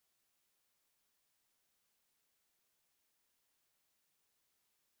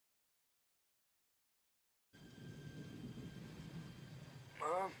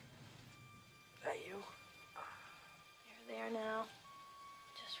there now.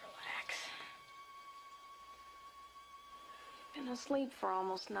 Just relax. You've been asleep for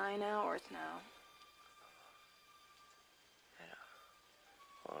almost 9 hours now. I had a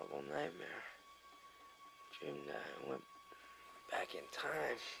horrible nightmare. Dreamed that I went back in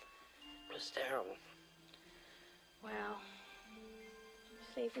time. It was terrible. Well,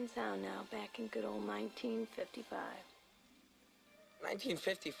 safe and sound now, back in good old 1955.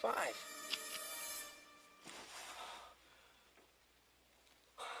 1955?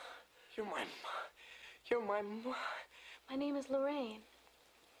 You're my mom. My name is Lorraine.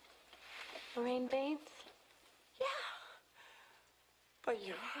 Lorraine Baines? Yeah. But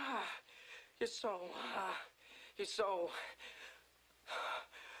you're so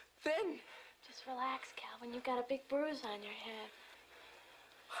thin. Just relax, Calvin. You got a big bruise on your head.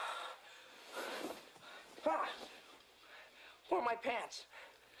 Where are my pants?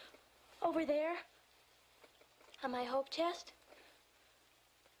 Over there. On my hope chest.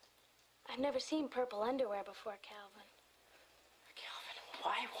 I've never seen purple underwear before, Calvin.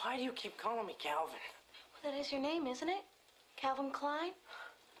 Calvin, why do you keep calling me Calvin? Well, that is your name, isn't it? Calvin Klein?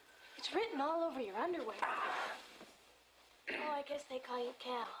 It's written all over your underwear. Oh, I guess they call you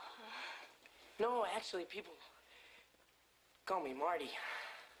Cal. No, actually, people call me Marty.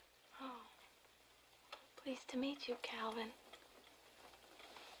 Oh. Pleased to meet you, Calvin.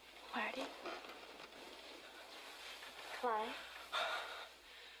 Marty. Klein.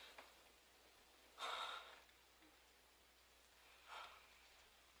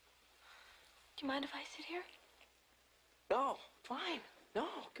 Do you mind if I sit here? No, fine. No,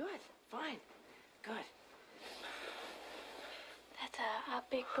 good, fine, good. That's a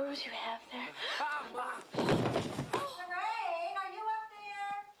big bruise you have there. Lorraine, are you up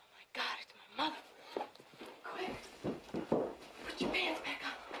there? Oh my God, it's my mother. Quick, put your pants back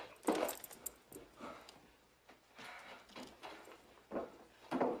on.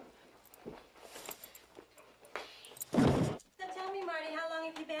 So tell me, Marty, how long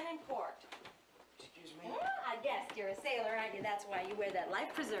have you been in port? Excuse me? I guessed you're a sailor, aren't you? That's why you wear that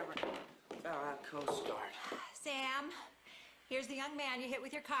life preserver. Coast Guard. Sam, here's the young man you hit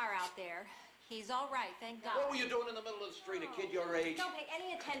with your car out there. He's all right, thank God. What were you doing in the middle of the street, a kid your age? Don't pay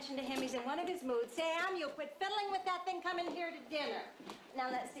any attention to him. He's in one of his moods. Sam, you quit fiddling with that thing. Come in here to dinner. Now,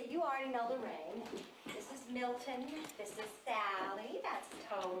 let's see. You already know Lorraine. This is Milton. This is Sally. That's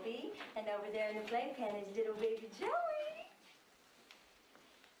Toby. And over there in the playpen is little baby Joey.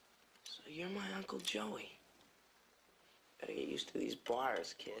 So you're my Uncle Joey. Better get used to these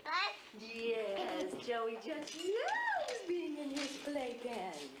bars, kid. Yes, Joey just loves being in his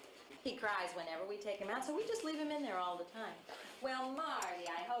playpen. He cries whenever we take him out, so we just leave him in there all the time. Well, Marty,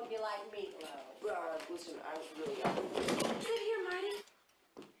 I hope you like meatloaf. Listen, I really... Sit here, Marty.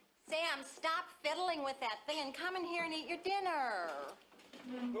 Sam, stop fiddling with that thing and come in here and eat your dinner.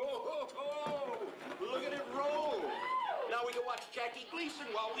 Oh, look at it roll. Now we can watch Jackie Gleason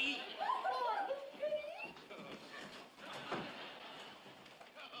while we eat.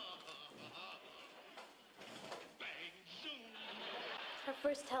 Our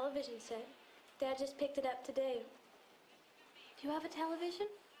first television set. Dad just picked it up today. Do you have a television?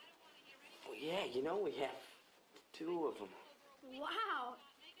 Well, yeah, you know, we have 2 of them. Wow.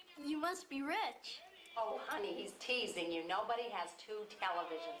 You must be rich. Oh, honey, he's teasing you. Nobody has 2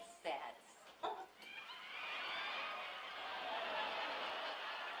 television sets.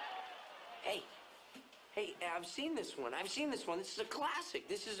 Hey, I've seen this one. This is a classic.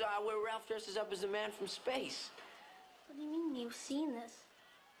 This is where Ralph dresses up as a man from space. What do you mean you've seen this?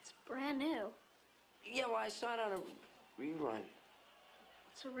 It's brand new. Yeah, well, I saw it on a rerun.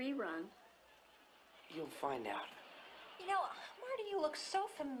 It's a rerun. You'll find out. You know, Marty, you look so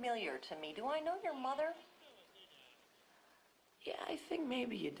familiar to me. Do I know your mother? Yeah, I think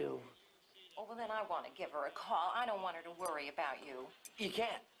maybe you do. Oh, well, then I want to give her a call. I don't want her to worry about you. You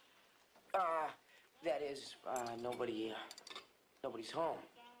can't. That is, nobody's home.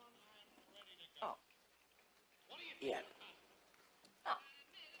 Oh. Yet.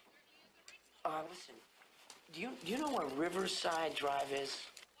 Oh. Listen, do you know where Riverside Drive is?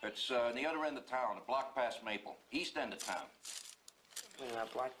 It's on the other end of town, a block past Maple, east end of town.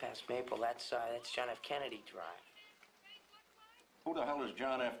 Block past Maple, that's John F. Kennedy Drive. Who the hell is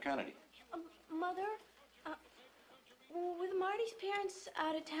John F. Kennedy? Mother, with Marty's parents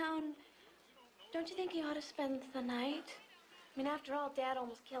out of town, don't you think he ought to spend the night? I mean, after all, Dad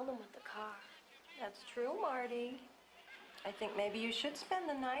almost killed him with the car. That's true, Marty. I think maybe you should spend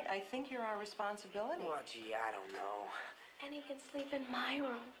the night. I think you're our responsibility. Well, gee, I don't know. And he can sleep in my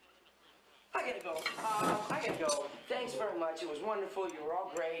room. I gotta go. I gotta go. Thanks very much. It was wonderful. You were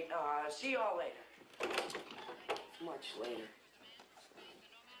all great. See you all later. Much later.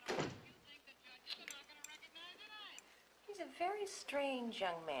 He's a very strange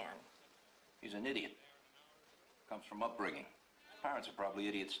young man. He's an idiot. Comes from upbringing. Parents are probably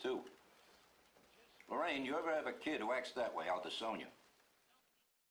idiots too. Lorraine, you ever have a kid who acts that way, I'll disown you.